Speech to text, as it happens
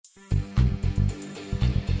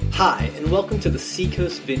Hi, and welcome to the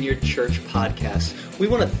Seacoast Vineyard Church podcast. We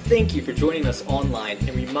want to thank you for joining us online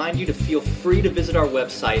and remind you to feel free to visit our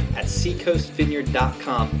website at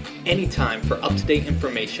seacoastvineyard.com anytime for up-to-date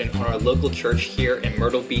information on our local church here in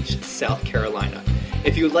Myrtle Beach, South Carolina.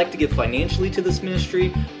 If you would like to give financially to this ministry,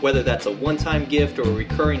 whether that's a one-time gift or a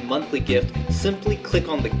recurring monthly gift, simply click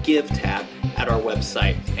on the Give tab at our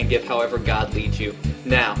website and give however God leads you.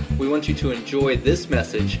 Now, we want you to enjoy this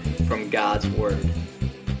message from God's Word.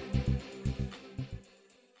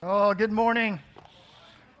 Oh, good morning.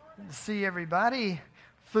 Good to see everybody.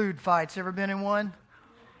 Food fights. Ever been in one?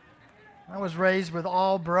 I was raised with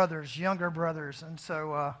all brothers, younger brothers, and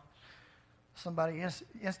so somebody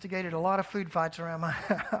instigated a lot of food fights around my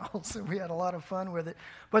house, and we had a lot of fun with it.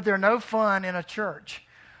 But they're no fun in a church,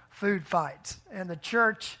 food fights. And the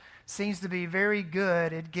church seems to be very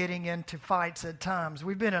good at getting into fights at times.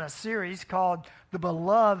 We've been in a series called The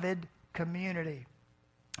Beloved Community.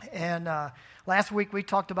 And last week we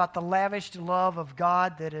talked about the lavish love of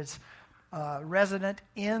God that is resident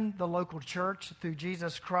in the local church through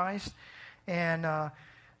Jesus Christ. And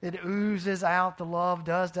it oozes out, the love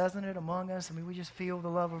does, doesn't it, among us? I mean, we just feel the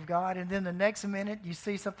love of God. And then the next minute you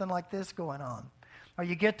see something like this going on. Or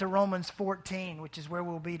you get to Romans 14, which is where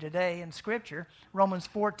we'll be today in Scripture. Romans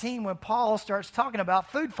 14, when Paul starts talking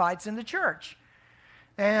about food fights in the church.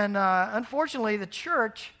 And unfortunately, the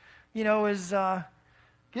church,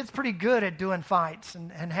 gets pretty good at doing fights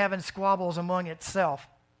and having squabbles among itself.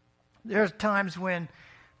 There's times when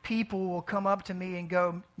people will come up to me and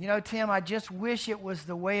go, Tim, I just wish it was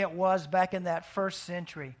the way it was back in that first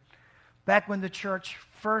century, back when the church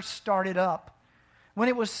first started up, when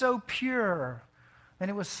it was so pure and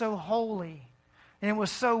it was so holy and it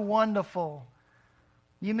was so wonderful.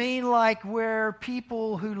 You mean like where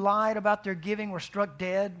people who lied about their giving were struck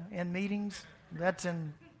dead in meetings?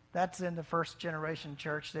 That's in the first generation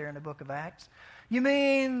church there in the book of Acts. You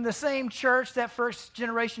mean the same church, that first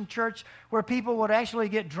generation church, where people would actually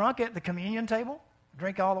get drunk at the communion table,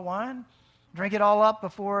 drink all the wine, drink it all up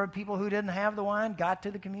before people who didn't have the wine got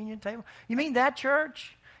to the communion table? You mean that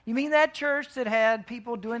church? You mean that church that had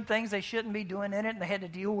people doing things they shouldn't be doing in it and they had to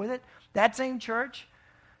deal with it? That same church?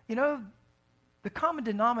 The common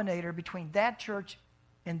denominator between that church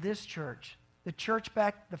and this church, the church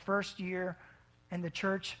back the first year and the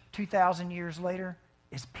church 2,000 years later,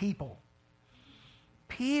 is people.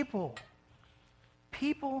 People.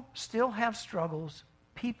 People still have struggles.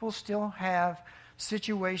 People still have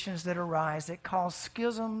situations that arise that cause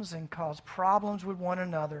schisms and cause problems with one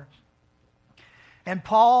another. And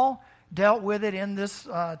Paul dealt with it in this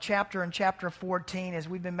chapter, in chapter 14, as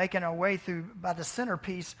we've been making our way through by the center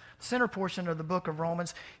portion of the book of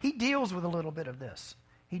Romans. He deals with a little bit of this.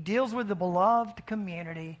 He deals with the beloved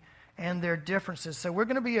community and their differences. So we're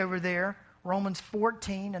going to be over there, Romans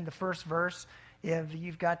 14 and the first verse. If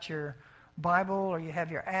you've got your Bible or you have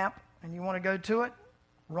your app and you want to go to it,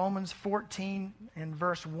 Romans 14 and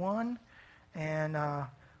verse 1. And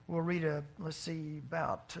we'll read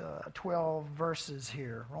about 12 verses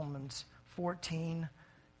here. Romans 14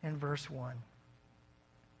 and verse 1.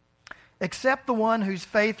 Except the one whose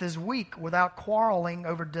faith is weak without quarreling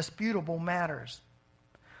over disputable matters.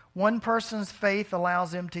 One person's faith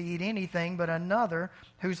allows him to eat anything, but another,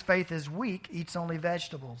 whose faith is weak, eats only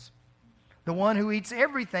vegetables. The one who eats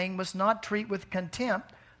everything must not treat with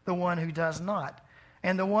contempt the one who does not.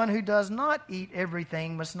 And the one who does not eat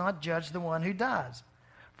everything must not judge the one who does,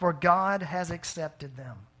 for God has accepted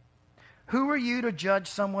them. Who are you to judge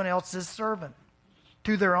someone else's servant?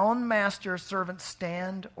 To their own master servants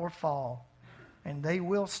stand or fall, and they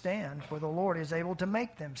will stand, for the Lord is able to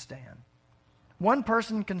make them stand. One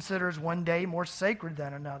person considers one day more sacred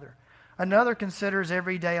than another. Another considers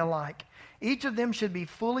every day alike. Each of them should be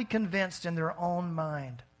fully convinced in their own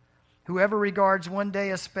mind. Whoever regards one day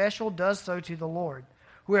as special does so to the Lord.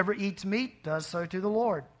 Whoever eats meat does so to the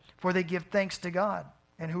Lord, for they give thanks to God.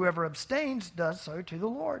 And whoever abstains does so to the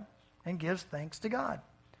Lord and gives thanks to God.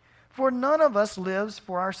 For none of us lives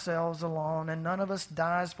for ourselves alone, and none of us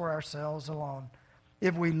dies for ourselves alone.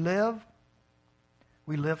 If we live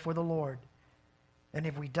for the Lord. And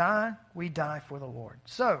if we die for the Lord.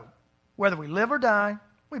 So, whether we live or die,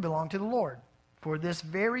 we belong to the Lord. For this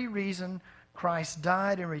very reason, Christ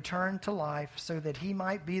died and returned to life, so that he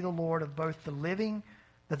might be the Lord of both the living,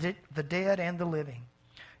 the dead, and the living.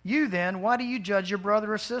 You then, why do you judge your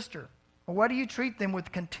brother or sister? Or why do you treat them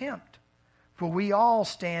with contempt? For we all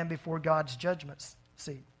stand before God's judgment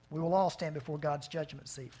seat. We will all stand before God's judgment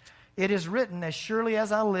seat. It is written, as surely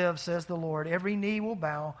as I live, says the Lord, every knee will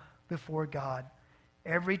bow before God.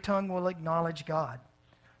 Every tongue will acknowledge God.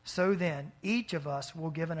 So then, each of us will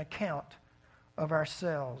give an account of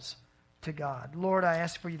ourselves to God. Lord, I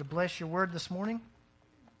ask for you to bless your word this morning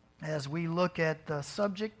as we look at the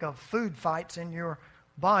subject of food fights in your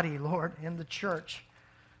body, Lord, in the church,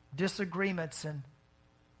 disagreements and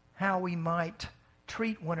how we might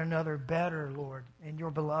treat one another better, Lord, in your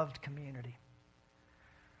beloved community.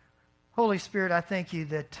 Holy Spirit, I thank you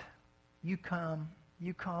that you come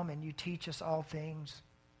and you teach us all things.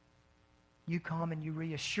 You come and you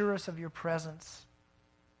reassure us of your presence.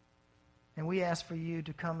 And we ask for you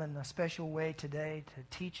to come in a special way today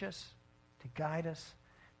to teach us, to guide us,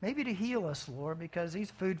 maybe to heal us, Lord, because these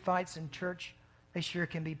food fights in church, they sure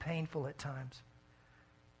can be painful at times.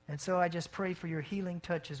 And so I just pray for your healing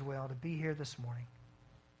touch as well to be here this morning.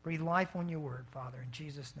 Breathe life on your word, Father, in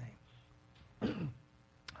Jesus' name.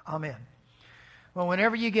 Amen. Well,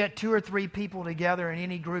 whenever you get 2 or 3 people together in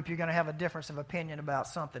any group, you're going to have a difference of opinion about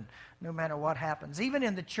something, no matter what happens. Even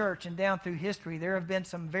in the church and down through history, there have been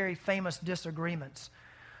some very famous disagreements.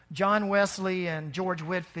 John Wesley and George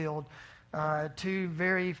Whitefield, 2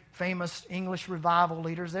 very famous English revival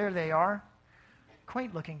leaders. There they are.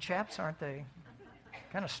 Quaint-looking chaps, aren't they?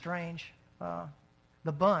 Kind of strange.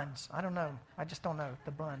 The Buns. I don't know. I just don't know.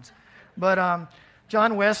 The Buns. But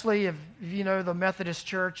John Wesley, if you know the Methodist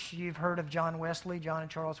Church, you've heard of John Wesley, John and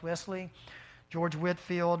Charles Wesley. George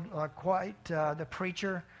Whitefield, quite the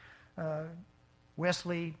preacher.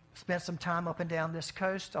 Wesley spent some time up and down this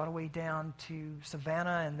coast, all the way down to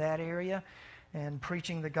Savannah and that area, and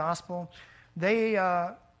preaching the gospel. They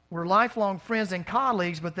were lifelong friends and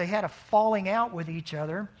colleagues, but they had a falling out with each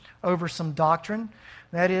other over some doctrine.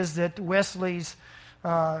 That is that Wesley's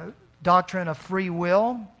doctrine of free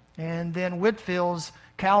will and then Whitefield's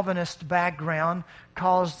Calvinist background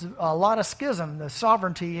caused a lot of schism, the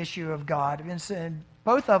sovereignty issue of God. And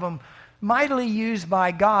both of them mightily used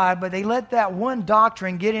by God, but they let that one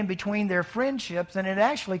doctrine get in between their friendships, and it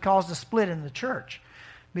actually caused a split in the church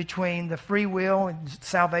between the free will and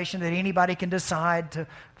salvation, that anybody can decide to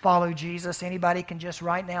follow Jesus, anybody can just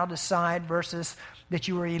right now decide, versus that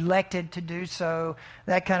you were elected to do so,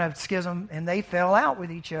 that kind of schism, and they fell out with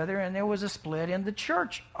each other, and there was a split in the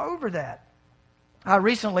church over that. I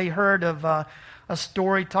recently heard of a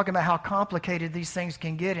story talking about how complicated these things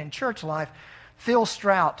can get in church life. Phil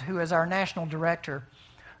Strout, who is our national director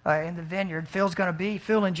in the Vineyard,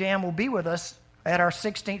 Phil and Jan will be with us at our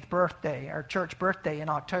 16th birthday, our church birthday in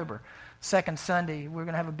October, second Sunday. We're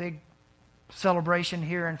going to have a big celebration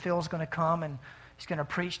here, and Phil's going to come, and he's going to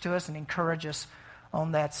preach to us and encourage us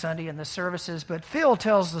on that Sunday in the services. But Phil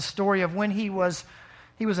tells the story of when he was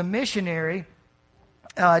a missionary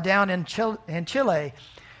down in Chile,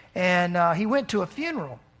 and he went to a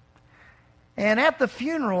funeral. And at the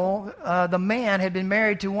funeral, the man had been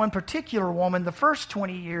married to one particular woman the first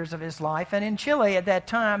 20 years of his life. And in Chile at that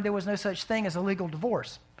time, there was no such thing as a legal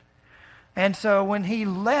divorce. And so when he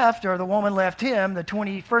left, or the woman left him,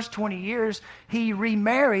 the first 20 years, he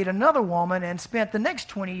remarried another woman and spent the next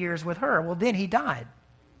 20 years with her. Well, then he died.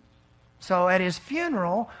 So at his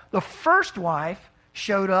funeral, the first wife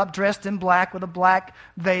showed up dressed in black with a black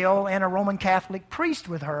veil and a Roman Catholic priest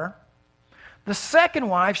with her. The second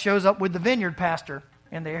wife shows up with the vineyard pastor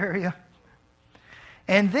in the area.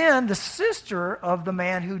 And then the sister of the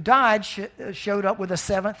man who died showed up with a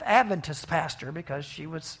Seventh Adventist pastor, because she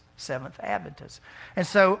was Seventh Adventist. And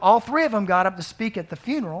so all three of them got up to speak at the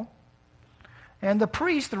funeral. And the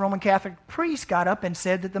priest, the Roman Catholic priest, got up and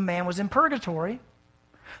said that the man was in purgatory.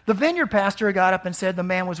 The vineyard pastor got up and said the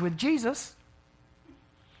man was with Jesus.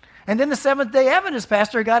 And then the Seventh-day Adventist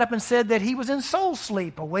pastor got up and said that he was in soul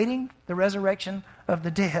sleep, awaiting the resurrection of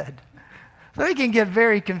the dead. So it can get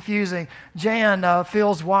very confusing. Jan,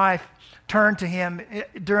 Phil's wife, turned to him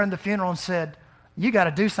during the funeral and said, "You got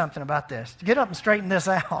to do something about this. Get up and straighten this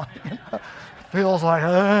out." Phil's like,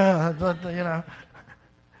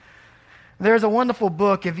 There's a wonderful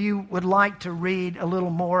book, if you would like to read a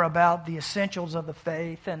little more about the essentials of the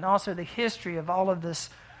faith and also the history of all of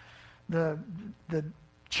this, the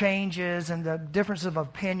changes and the difference of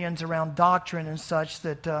opinions around doctrine and such,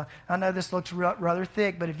 that I know this looks rather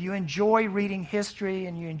thick, but if you enjoy reading history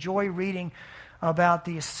and you enjoy reading about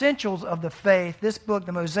the essentials of the faith, this book,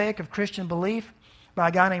 The Mosaic of Christian Belief, by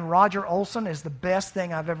a guy named Roger Olson, is the best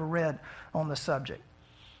thing I've ever read on the subject.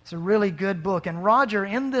 It's a really good book. And Roger,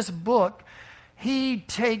 in this book, he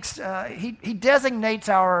takes, he designates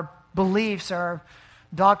our beliefs, our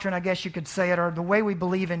doctrine, I guess you could say it, or the way we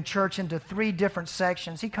believe in church, into 3 different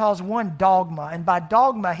sections. He calls one dogma, and by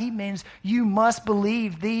dogma he means you must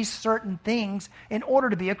believe these certain things in order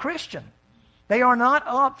to be a Christian. They are not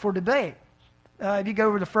up for debate. If you go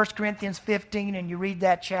over to 1 Corinthians 15 and you read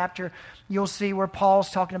that chapter, you'll see where Paul's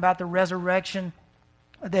talking about the resurrection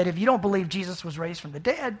that if you don't believe Jesus was raised from the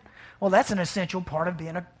dead, well, that's an essential part of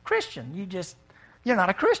being a Christian. You're not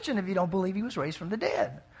a Christian if you don't believe he was raised from the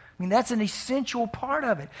dead. I mean, that's an essential part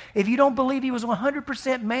of it. If you don't believe he was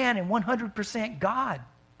 100% man and 100% God,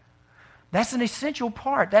 that's an essential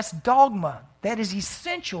part. That's dogma. That is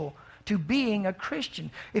essential to being a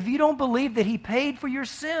Christian. If you don't believe that he paid for your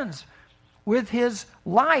sins with his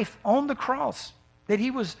life on the cross, that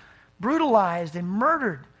he was brutalized and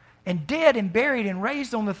murdered and dead and buried and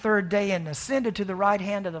raised on the third day and ascended to the right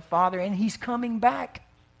hand of the Father, and he's coming back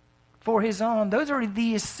for his own. Those are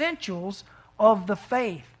the essentials of the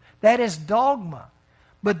faith. That is dogma.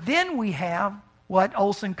 But then we have what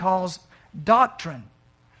Olson calls doctrine.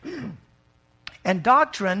 And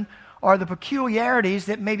doctrine are the peculiarities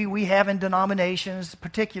that maybe we have in denominations,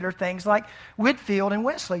 particular things like Whitefield and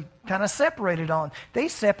Wesley kind of separated on. They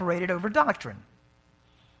separated over doctrine.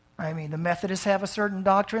 I mean, the Methodists have a certain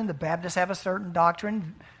doctrine. The Baptists have a certain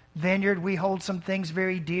doctrine. Vineyard, we hold some things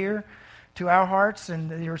very dear to our hearts, and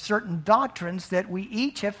there are certain doctrines that we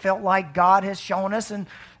each have felt like God has shown us and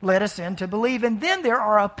led us in to believe. And then there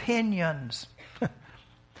are opinions.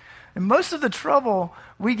 And most of the trouble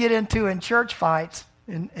we get into in church fights,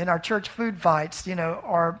 in our church food fights,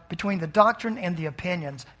 are between the doctrine and the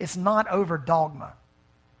opinions. It's not over dogma.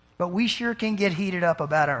 But we sure can get heated up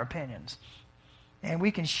about our opinions. And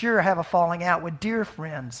we can sure have a falling out with dear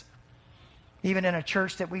friends, even in a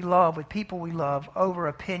church that we love, with people we love, over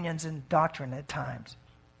opinions and doctrine at times.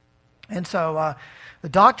 And so the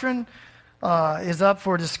doctrine is up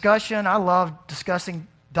for discussion. I love discussing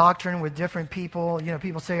doctrine with different people.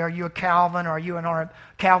 People say, are you a Calvin, or are you a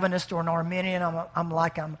Calvinist or an Arminian? I'm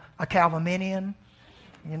a Calvinian.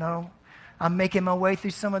 I'm making my way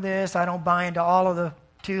through some of this. I don't buy into all of the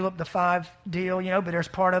tulip, the five deal, but there's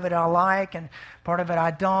part of it I like and part of it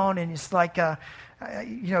I don't. And it's like,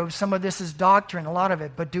 some of this is doctrine, a lot of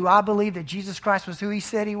it. But do I believe that Jesus Christ was who he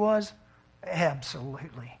said he was?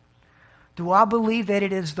 Absolutely. Do I believe that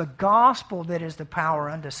it is the gospel that is the power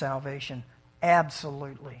unto salvation?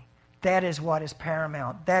 Absolutely. That is what is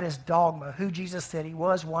paramount. That is dogma. Who Jesus said he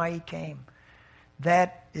was, why he came.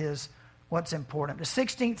 That is what's important. The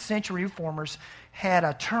 16th century reformers had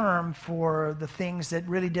a term for the things that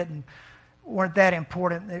really weren't that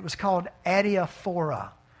important. It was called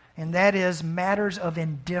adiaphora, and that is matters of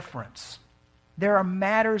indifference. There are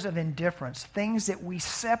matters of indifference, things that we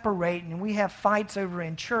separate and we have fights over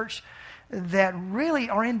in church that really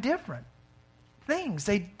are indifferent things.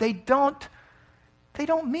 They don't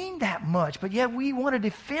mean that much, but yet we want to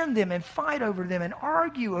defend them and fight over them and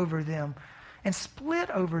argue over them and split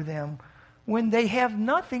over them when they have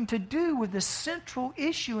nothing to do with the central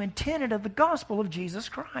issue and tenet of the gospel of Jesus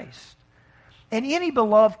Christ. And any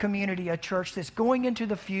beloved community, a church that's going into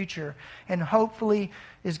the future and hopefully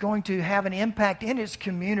is going to have an impact in its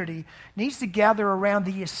community, needs to gather around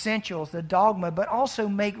the essentials, the dogma, but also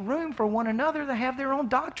make room for one another to have their own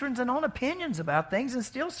doctrines and own opinions about things and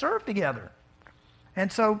still serve together.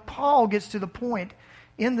 And so Paul gets to the point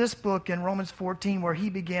in this book in Romans 14 where he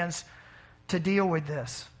begins to deal with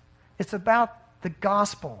this. It's about the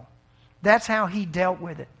gospel. That's how he dealt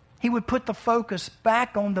with it. He would put the focus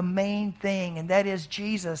back on the main thing, and that is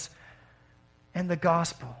Jesus and the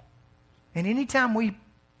gospel. And anytime we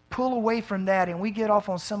pull away from that and we get off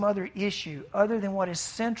on some other issue other than what is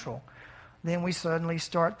central, then we suddenly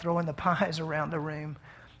start throwing the pies around the room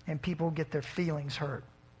and people get their feelings hurt.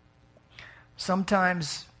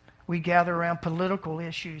 Sometimes we gather around political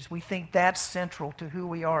issues. We think that's central to who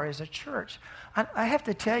we are as a church. I have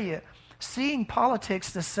to tell you, seeing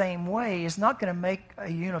politics the same way is not going to make a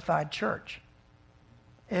unified church.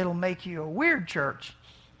 It'll make you a weird church,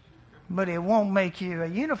 but it won't make you a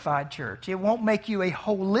unified church. It won't make you a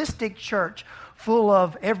holistic church full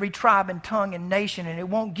of every tribe and tongue and nation, and it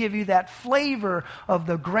won't give you that flavor of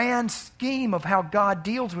the grand scheme of how God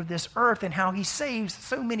deals with this earth and how he saves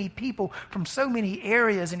so many people from so many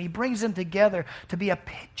areas, and he brings them together to be a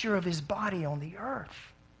picture of his body on the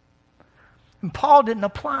earth. And Paul didn't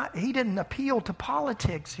appeal to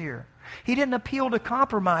politics here. He didn't appeal to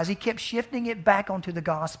compromise. He kept shifting it back onto the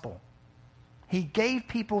gospel. He gave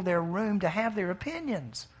people their room to have their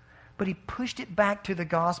opinions, but he pushed it back to the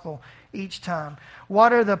gospel each time.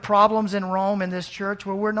 What are the problems in Rome in this church?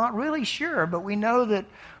 Well, we're not really sure, but we know that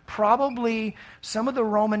probably some of the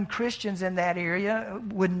Roman Christians in that area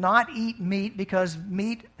would not eat meat because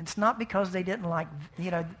meat, it's not because they didn't like,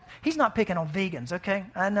 he's not picking on vegans, okay?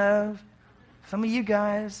 I know some of you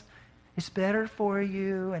guys, it's better for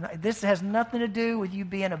you. And this has nothing to do with you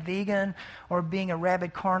being a vegan or being a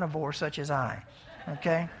rabid carnivore such as I,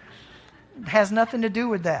 okay? It has nothing to do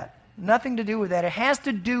with that. Nothing to do with that. It has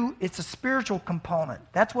to do, it's a spiritual component.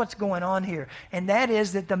 That's what's going on here. And that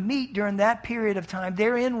is that the meat during that period of time,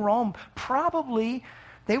 they're in Rome, probably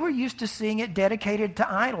they were used to seeing it dedicated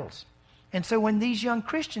to idols. And so when these young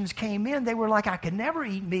Christians came in, they were like, I could never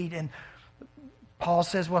eat meat. And Paul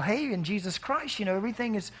says, well, hey, in Jesus Christ,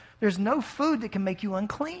 everything is, there's no food that can make you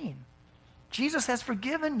unclean. Jesus has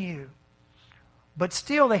forgiven you. But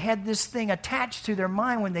still, they had this thing attached to their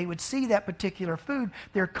mind. When they would see that particular food,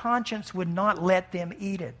 their conscience would not let them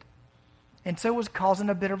eat it. And so it was causing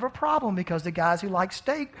a bit of a problem, because the guys who like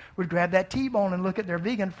steak would grab that T-bone and look at their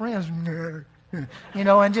vegan friends,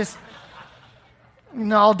 and just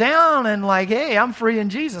all down and like, hey, I'm free in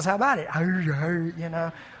Jesus. How about it?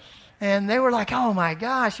 And they were like, oh my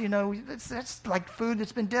gosh, that's like food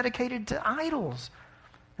that's been dedicated to idols.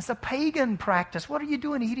 It's a pagan practice. What are you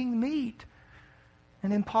doing eating meat?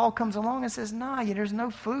 And then Paul comes along and says, there's no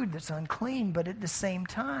food that's unclean, but at the same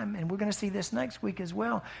time, and we're going to see this next week as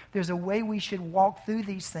well, there's a way we should walk through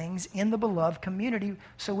these things in the beloved community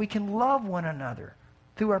so we can love one another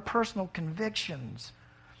through our personal convictions.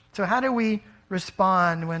 So how do we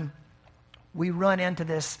respond when we run into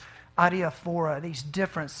this adiaphora, these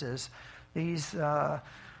differences, these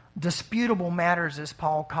disputable matters, as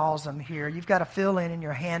Paul calls them here? You've got a fill-in in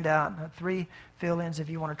your handout, 3 fill-ins if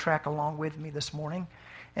you want to track along with me this morning.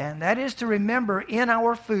 And that is to remember, in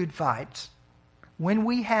our food fights, when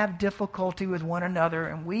we have difficulty with one another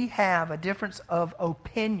and we have a difference of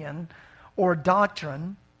opinion or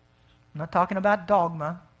doctrine, I'm not talking about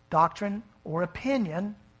dogma, doctrine or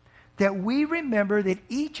opinion, that we remember that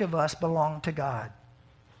each of us belong to God.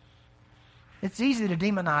 It's easy to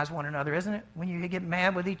demonize one another, isn't it? When you get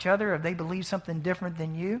mad with each other or they believe something different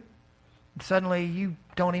than you, suddenly you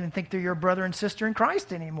don't even think they're your brother and sister in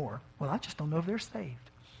Christ anymore. Well, I just don't know if they're saved.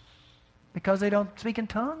 Because they don't speak in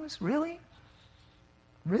tongues? Really?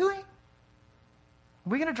 Really? Are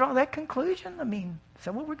we going to draw that conclusion? Is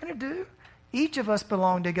that what we're going to do? Each of us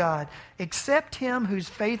belong to God, except him whose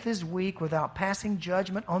faith is weak, without passing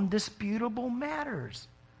judgment on disputable matters.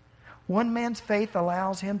 One man's faith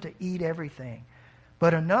allows him to eat everything,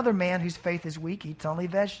 but another man whose faith is weak eats only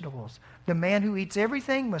vegetables. The man who eats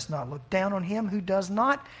everything must not look down on him who does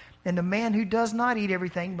not, and the man who does not eat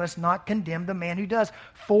everything must not condemn the man who does,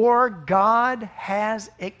 for God has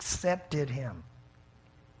accepted him.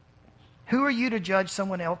 Who are you to judge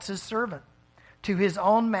someone else's servant? To his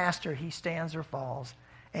own master he stands or falls,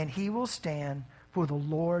 and he will stand, for the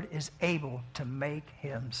Lord is able to make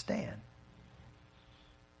him stand.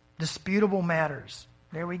 Disputable matters.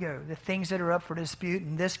 There we go. The things that are up for dispute.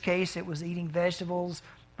 In this case, it was eating vegetables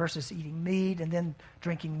versus eating meat, and then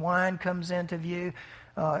drinking wine comes into view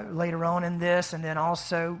later on in this, and then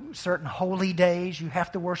also certain holy days. You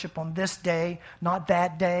have to worship on this day, not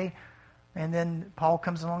that day. And then Paul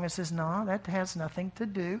comes along and says, no, that has nothing to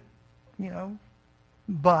do,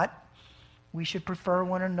 but we should prefer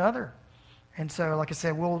one another. And so, like I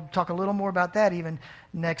said, we'll talk a little more about that even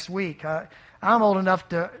next week. I'm old enough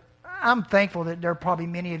I'm thankful that there are probably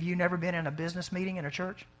many of you never been in a business meeting in a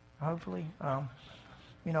church, hopefully.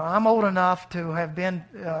 I'm old enough to have been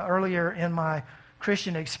earlier in my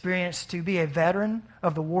Christian experience to be a veteran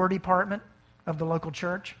of the war department of the local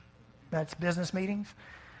church. That's business meetings.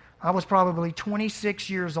 I was probably 26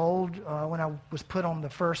 years old when I was put on the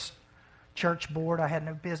first church board. I had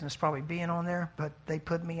no business probably being on there, but they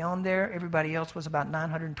put me on there. Everybody else was about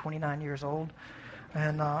 929 years old,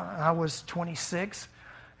 and I was 26.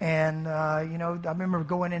 And, I remember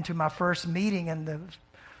going into my first meeting, and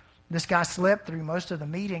this guy slept through most of the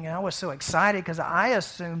meeting, and I was so excited because I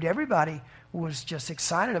assumed everybody was just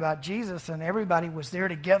excited about Jesus, and everybody was there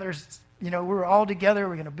together. We were all together.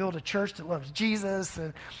 We're going to build a church that loves Jesus.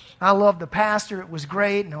 And I loved the pastor. It was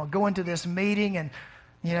great. And I'll go into this meeting, and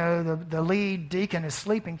the lead deacon is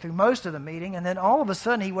sleeping through most of the meeting, and then all of a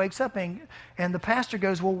sudden he wakes up, and the pastor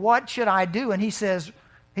goes, well, what should I do? And he says,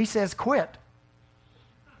 quit.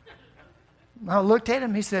 I looked at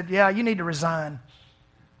him, he said, yeah, you need to resign.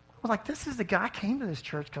 I was like, this is the guy, I came to this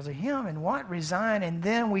church because of him, and what? Resign? And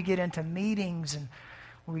then we get into meetings, and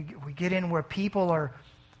we get in where people are,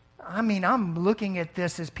 I'm looking at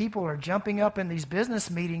this as people are jumping up in these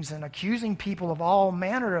business meetings and accusing people of all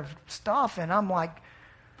manner of stuff, and I'm like,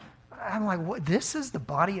 what? This is the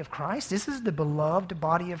body of Christ? This is the beloved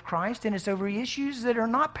body of Christ, and it's over issues that are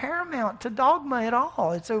not paramount to dogma at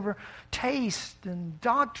all. It's over taste and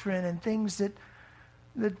doctrine and things that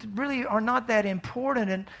really are not that important.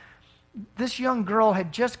 And this young girl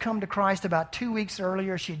had just come to Christ about 2 weeks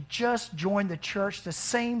earlier. She had just joined the church the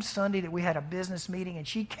same Sunday that we had a business meeting, and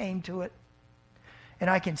she came to it. And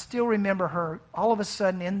I can still remember her. All of a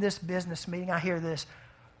sudden in this business meeting, I hear this,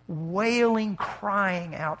 wailing,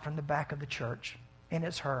 crying out from the back of the church. And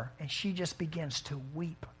it's her. And she just begins to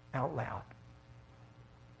weep out loud.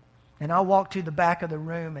 And I walked to the back of the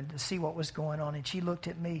room and to see what was going on. And she looked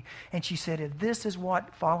at me and she said, if this is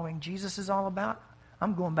what following Jesus is all about,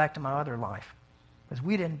 I'm going back to my other life. Because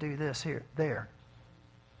we didn't do this there.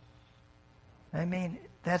 I mean,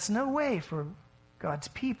 that's no way for God's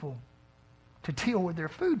people to deal with their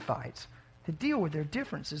food fights, to deal with their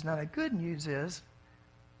differences. Now, the good news is,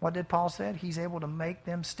 what did Paul say? He's able to make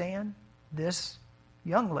them stand. This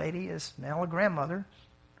young lady is now a grandmother,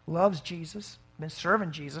 loves Jesus, been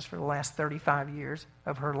serving Jesus for the last 35 years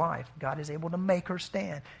of her life. God is able to make her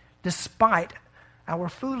stand, despite our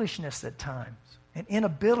foolishness at times and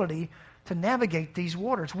inability to navigate these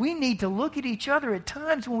waters. We need to look at each other at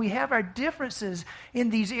times when we have our differences in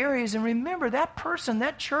these areas and remember that person,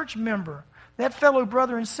 that church member, that fellow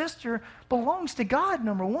brother and sister belongs to God,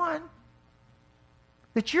 number one.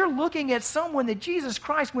 That you're looking at someone that Jesus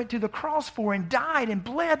Christ went to the cross for and died and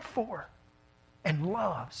bled for and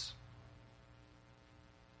loves.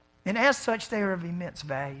 And as such, they are of immense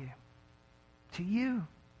value to you,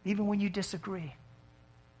 even when you disagree,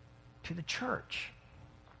 to the church.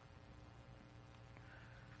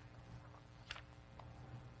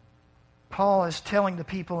 Paul is telling the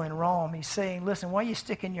people in Rome, he's saying, listen, why are you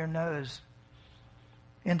sticking your nose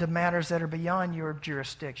into matters that are beyond your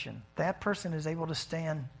jurisdiction? That person is able to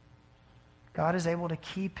stand. God is able to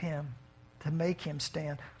keep him, to make him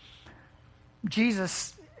stand.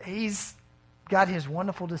 Jesus, he's got his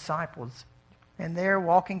wonderful disciples, and they're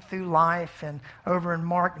walking through life, and over in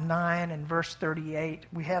Mark 9 and verse 38,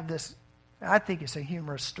 we have this, I think it's a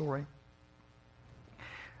humorous story,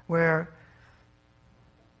 where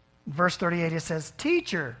verse 38, it says,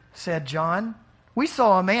 "Teacher," said John, "we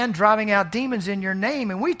saw a man driving out demons in your name,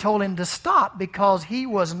 and we told him to stop because he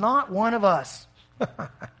was not one of us."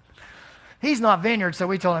 He's not Vineyard, so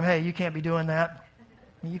we told him, hey, you can't be doing that.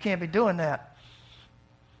 You can't be doing that.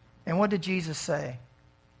 And what did Jesus say?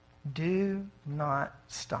 Do not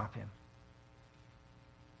stop him.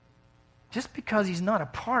 Just because he's not a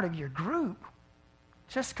part of your group,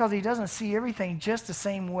 just because he doesn't see everything just the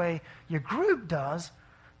same way your group does,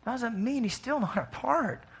 doesn't mean he's still not a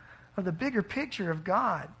part of the bigger picture of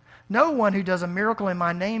God. No one who does a miracle in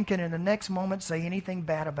my name can in the next moment say anything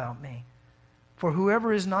bad about me. For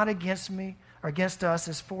whoever is not against me or against us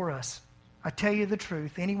is for us. I tell you the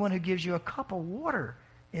truth, anyone who gives you a cup of water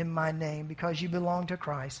in my name because you belong to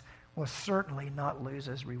Christ will certainly not lose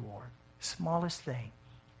his reward. Smallest thing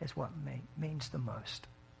is what means the most.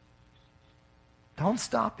 Don't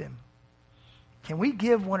stop him. Can we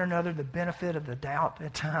give one another the benefit of the doubt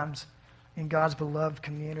at times in God's beloved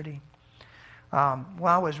community? While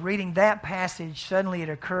I was reading that passage, suddenly it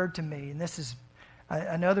occurred to me, and this is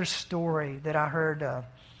another story that I heard a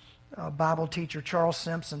Bible teacher, Charles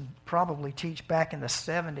Simpson, probably teach back in the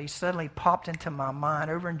 70s, suddenly popped into my mind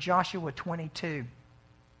over in Joshua 22.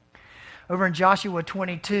 Over in Joshua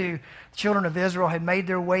 22, the children of Israel had made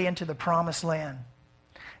their way into the promised land.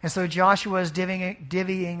 And so Joshua is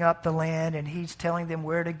divvying up the land, and he's telling them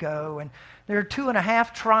where to go. And there are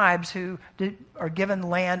 2.5 tribes who are given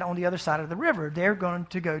land on the other side of the river. They're going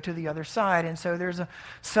to go to the other side. And so there's a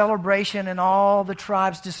celebration, and all the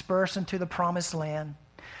tribes disperse into the promised land.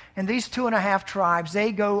 And these 2.5 tribes,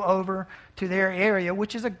 they go over to their area,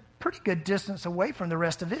 which is a pretty good distance away from the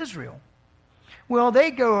rest of Israel. Well, they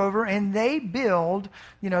go over and they build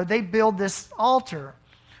this altar.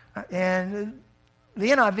 And the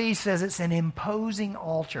NIV says it's an imposing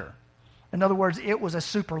altar. In other words, it was a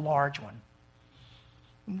super large one.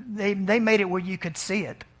 They made it where you could see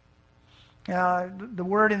it. The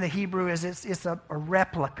word in the Hebrew is it's a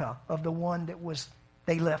replica of the one that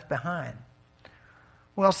they left behind.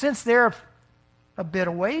 Well, since they're a bit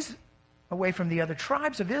away from the other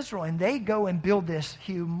tribes of Israel, and they go and build this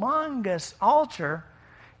humongous altar,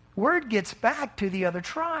 word gets back to the other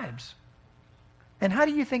tribes. And how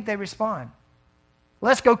do you think they respond?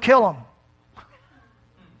 Let's go kill them.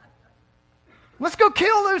 Let's go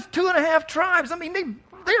kill those 2.5 tribes. I mean,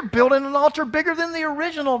 they're building an altar bigger than the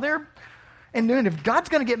original. And then if God's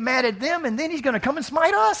going to get mad at them, and then he's going to come and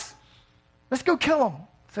smite us, let's go kill them.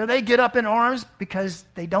 So they get up in arms because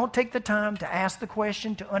they don't take the time to ask the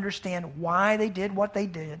question, to understand why they did what they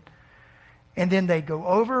did. And then they go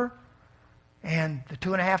over, and the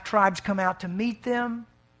 2.5 tribes come out to meet them,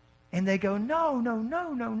 and they go,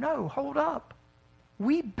 no, hold up.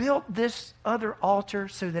 We built this other altar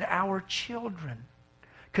so that our children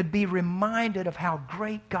could be reminded of how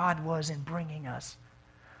great God was in bringing us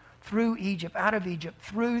through Egypt, out of Egypt,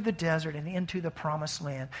 through the desert, and into the promised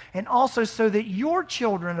land. And also so that your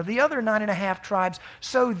children of the other 9.5 tribes,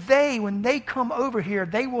 so they, when they come over here,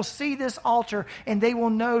 they will see this altar and they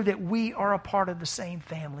will know that we are a part of the same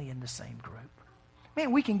family in the same group.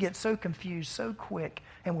 Man, we can get so confused so quick,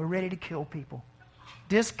 and we're ready to kill people.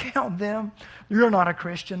 Discount them. You're not a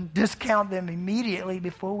Christian. Discount them immediately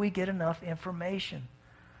before we get enough information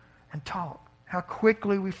and talk. How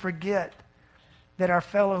quickly we forget that our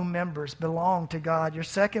fellow members belong to God. Your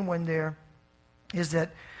second one there is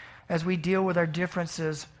that as we deal with our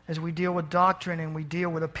differences, as we deal with doctrine and we deal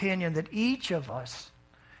with opinion, that each of us,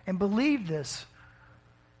 and believe this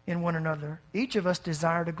in one another, each of us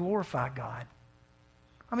desire to glorify God.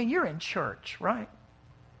 I mean, you're in church, right?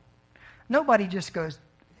 Nobody just goes,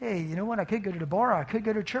 hey, you know what, I could go to the bar, I could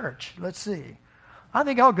go to church. Let's see. I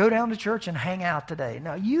think I'll go down to church and hang out today.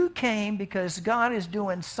 No, you came because God is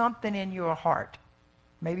doing something in your heart.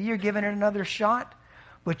 Maybe you're giving it another shot,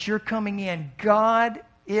 but you're coming in. God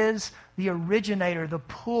is the originator, the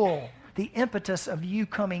pull, the impetus of you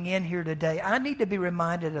coming in here today. I need to be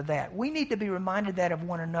reminded of that. We need to be reminded that of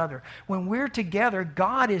one another. When we're together,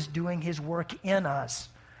 God is doing his work in us.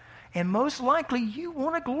 And most likely you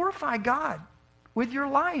want to glorify God with your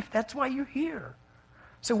life. That's why you're here.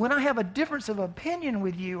 So when I have a difference of opinion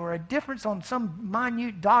with you or a difference on some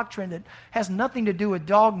minute doctrine that has nothing to do with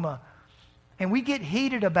dogma, and we get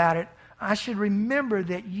heated about it, I should remember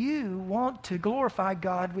that you want to glorify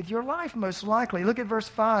God with your life, most likely. Look at verse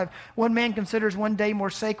 5. One man considers one day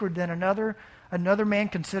more sacred than another. Another man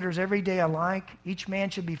considers every day alike. Each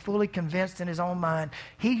man should be fully convinced in his own mind.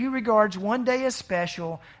 He who regards one day as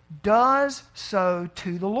special does so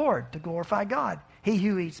to the Lord, to glorify God. He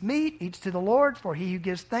who eats meat eats to the Lord, for he who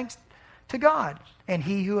gives thanks to God. And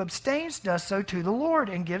he who abstains does so to the Lord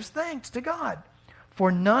and gives thanks to God.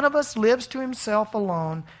 For none of us lives to himself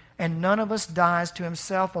alone, and none of us dies to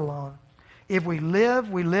himself alone. If we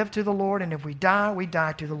live to the Lord, and if we die, we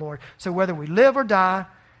die to the Lord. So whether we live or die,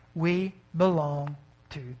 we belong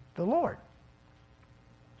to the Lord.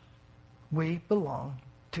 We belong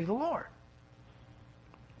to the Lord.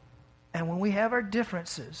 And when we have our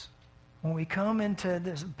differences, when we come into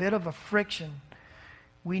this bit of a friction,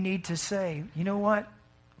 we need to say, you know what?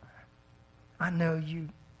 I know you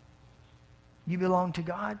belong to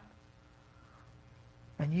God,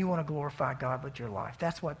 and you want to glorify God with your life.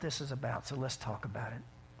 That's what this is about, so let's talk about it.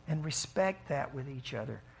 And respect that with each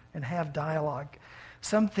other and have dialogue.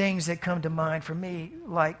 Some things that come to mind for me,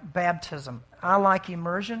 like baptism. I like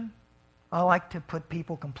immersion. I like to put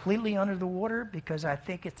people completely under the water because I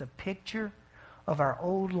think it's a picture of our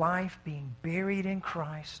old life being buried in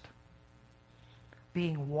Christ,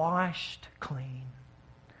 being washed clean,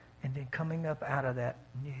 and then coming up out of that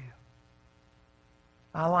new.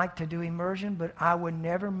 I like to do immersion, but I would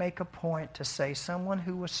never make a point to say someone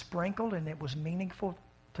who was sprinkled and it was meaningful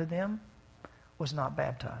to them was not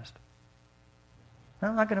baptized.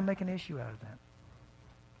 I'm not going to make an issue out of that.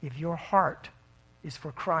 If your heart is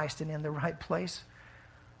for Christ and in the right place,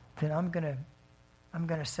 then I'm going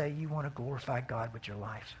to say you want to glorify God with your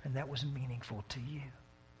life, and that was meaningful to you.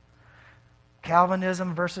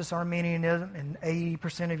 Calvinism versus Arminianism, and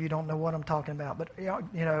 80% of you don't know what I'm talking about, but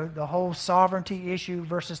the whole sovereignty issue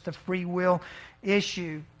versus the free will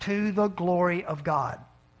issue, to the glory of God.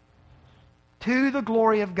 To the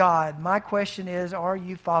glory of God. My question is, are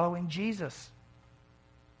you following Jesus?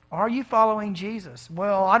 Are you following Jesus?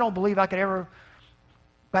 Well, I don't believe I could ever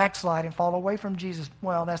backslide and fall away from Jesus.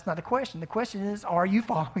 Well, that's not the question. The question is, are you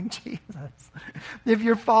following Jesus? If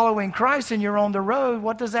you're following Christ and you're on the road,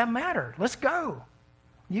 what does that matter? Let's go.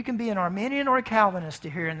 You can be an Arminian or a Calvinist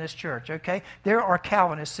here in this church, okay? There are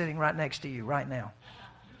Calvinists sitting right next to you right now.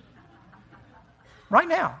 Right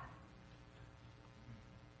now.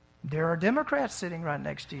 There are Democrats sitting right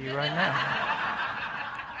next to you right now.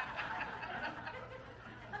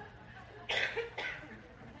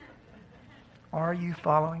 Are you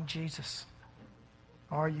following Jesus?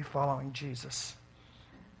 Are you following Jesus?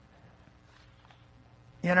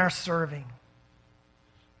 In our serving,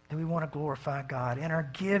 do we want to glorify God? In our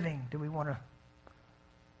giving, do we want to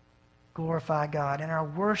glorify God? In our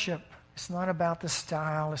worship, it's not about the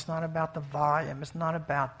style. It's not about the volume. It's not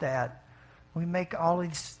about that. We make all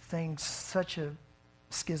these things such a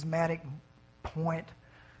schismatic point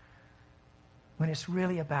when it's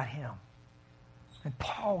really about Him. And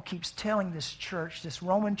Paul keeps telling this church, this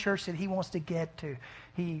Roman church that he wants to get to,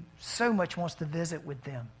 he so much wants to visit with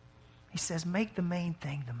them. He says, make the main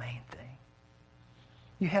thing the main thing.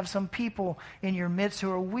 You have some people in your midst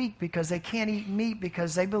who are weak because they can't eat meat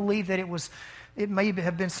because they believe that it may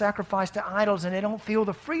have been sacrificed to idols, and they don't feel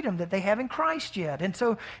the freedom that they have in Christ yet. And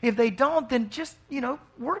so if they don't, then just,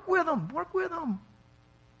 work with them. Work with them.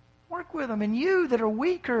 Work with them. And you that are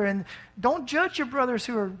weaker, and don't judge your brothers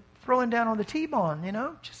who are throwing down on the T-bone,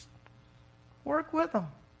 just work with them.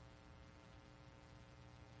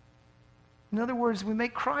 In other words, we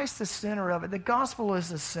make Christ the center of it. The gospel is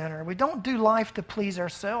the center. We don't do life to please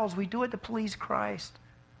ourselves. We do it to please Christ.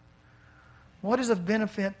 What is of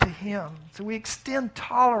benefit to Him? So we extend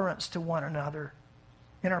tolerance to one another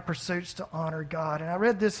in our pursuits to honor God. And I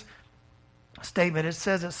read this statement. It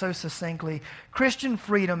says it so succinctly. Christian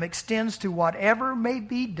freedom extends to whatever may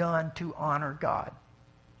be done to honor God.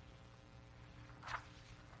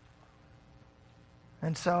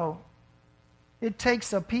 And so it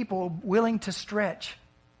takes a people willing to stretch,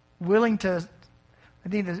 willing to, I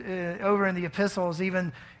think over in the epistles,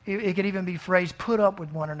 even it could even be phrased, put up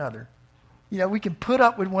with one another. We can put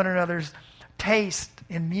up with one another's taste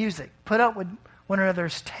in music, put up with one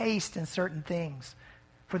another's taste in certain things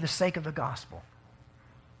for the sake of the gospel,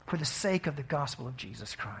 for the sake of the gospel of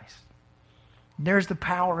Jesus Christ. There's the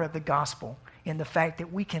power of the gospel in the fact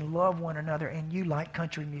that we can love one another, and you like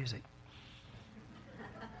country music.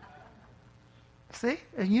 See?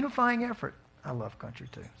 A unifying effort. I love country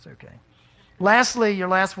too. It's okay. Lastly, your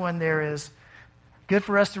last one there is, good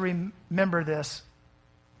for us to remember this,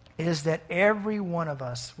 is that every one of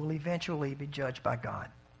us will eventually be judged by God.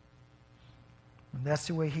 And that's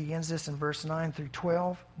the way he ends this in verse 9 through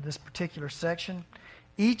 12, this particular section.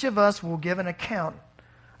 Each of us will give an account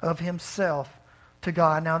of himself to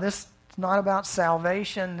God. Now, this is not about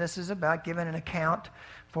salvation. This is about giving an account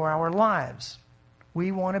for our lives.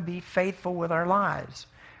 We want to be faithful with our lives.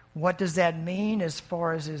 What does that mean as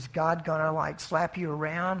far as, is God going to slap you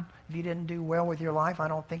around if you didn't do well with your life? I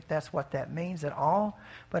don't think that's what that means at all.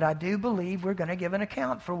 But I do believe we're going to give an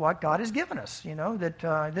account for what God has given us.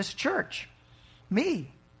 That this church, me,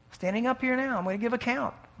 standing up here now, I'm going to give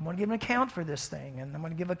account. I'm going to give an account for this thing. And I'm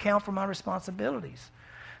going to give account for my responsibilities.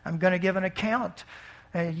 I'm going to give an account,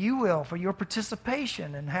 you will, for your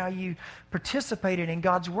participation and how you participated in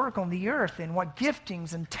God's work on the earth, and what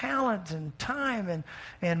giftings and talents and time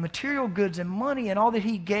and material goods and money and all that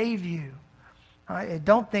he gave you. I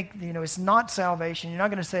don't think, it's not salvation. You're not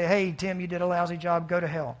going to say, hey, Tim, you did a lousy job, go to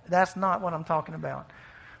hell. That's not what I'm talking about.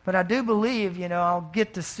 But I do believe, I'll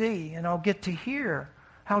get to see and I'll get to hear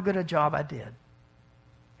how good a job I did.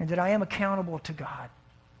 And that I am accountable to God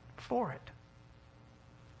for it.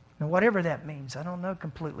 Now, whatever that means, I don't know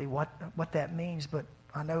completely what that means, but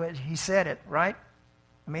I know he said it, right?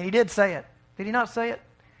 I mean, he did say it. Did he not say it?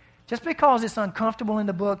 Just because it's uncomfortable in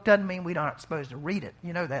the book doesn't mean we're not supposed to read it.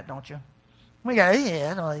 You know that, don't you? We go,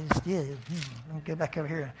 yeah. Let me get back over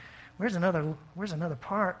here. Where's another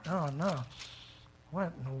part? Oh, no.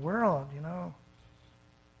 What in the world,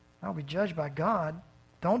 I'll be judged by God.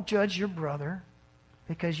 Don't judge your brother,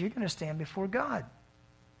 because you're going to stand before God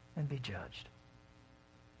and be judged.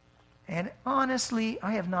 And honestly,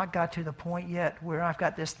 I have not got to the point yet where I've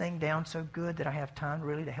got this thing down so good that I have time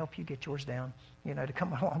really to help you get yours down, to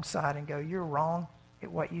come alongside and go, you're wrong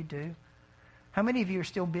at what you do. How many of you are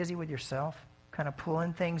still busy with yourself, kind of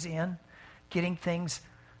pulling things in, getting things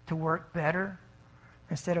to work better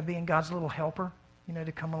instead of being God's little helper,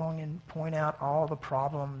 to come along and point out all the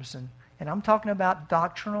problems? And I'm talking about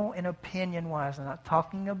doctrinal and opinion-wise. I'm not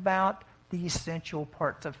talking about the essential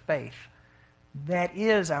parts of faith. That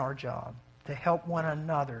is our job, to help one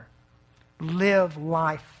another live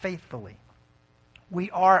life faithfully. We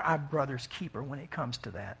are our brother's keeper when it comes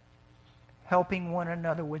to that. Helping one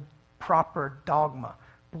another with proper dogma,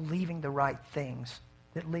 believing the right things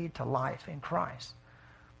that lead to life in Christ.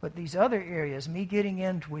 But these other areas, me getting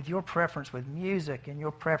into with your preference with music and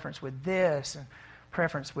your preference with this and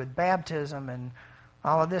preference with baptism and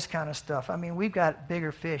all of this kind of stuff, I mean, we've got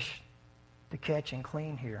bigger fish to catch and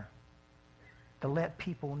clean here, to let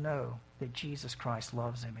people know that Jesus Christ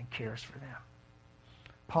loves them and cares for them.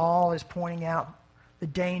 Paul is pointing out the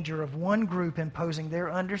danger of one group imposing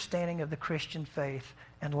their understanding of the Christian faith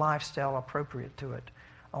and lifestyle appropriate to it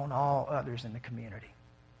on all others in the community.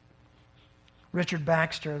 Richard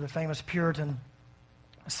Baxter, the famous Puritan,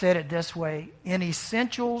 said it this way: in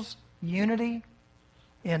essentials, unity;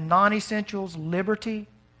 in non-essentials, liberty;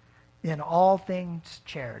 in all things,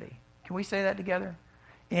 charity. Can we say that together?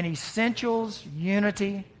 In essentials,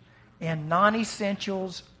 unity; in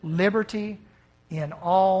non-essentials, liberty; in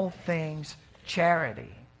all things,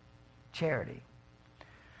 charity. Charity.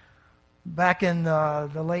 Back in the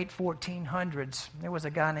late 1400s, there was a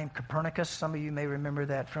guy named Copernicus. Some of you may remember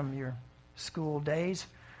that from your school days.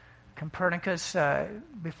 Copernicus,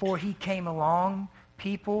 before he came along,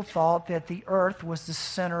 people thought that the earth was the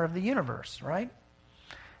center of the universe, right?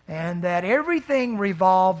 And that everything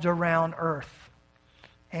revolved around earth.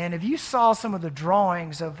 And if you saw some of the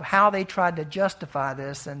drawings of how they tried to justify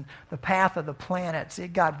this and the path of the planets,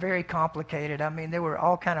 it got very complicated. I mean, there were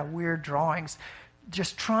all kind of weird drawings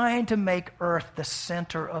just trying to make Earth the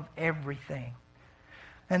center of everything.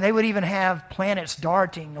 And they would even have planets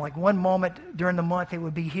darting. Like one moment during the month, they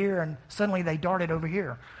would be here, and suddenly they darted over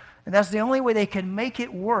here. And that's the only way they could make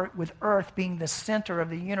it work with Earth being the center of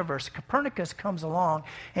the universe. Copernicus comes along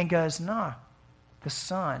and goes, nah, the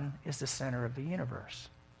sun is the center of the universe.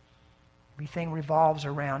 Everything revolves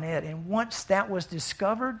around it. And once that was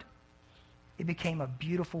discovered, it became a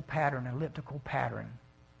beautiful pattern, elliptical pattern.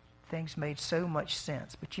 Things made so much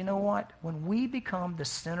sense. But you know what? When we become the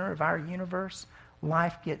center of our universe,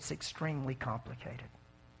 life gets extremely complicated.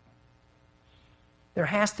 There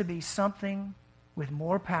has to be something with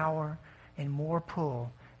more power and more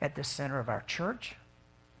pull at the center of our church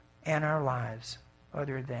and our lives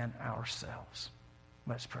other than ourselves.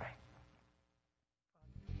 Let's pray.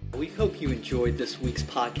 We hope you enjoyed this week's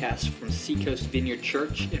podcast from Seacoast Vineyard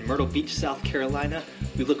Church in Myrtle Beach, South Carolina.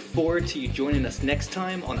 We look forward to you joining us next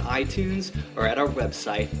time on iTunes or at our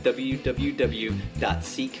website,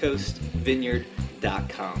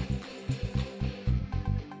 www.seacoastvineyard.com.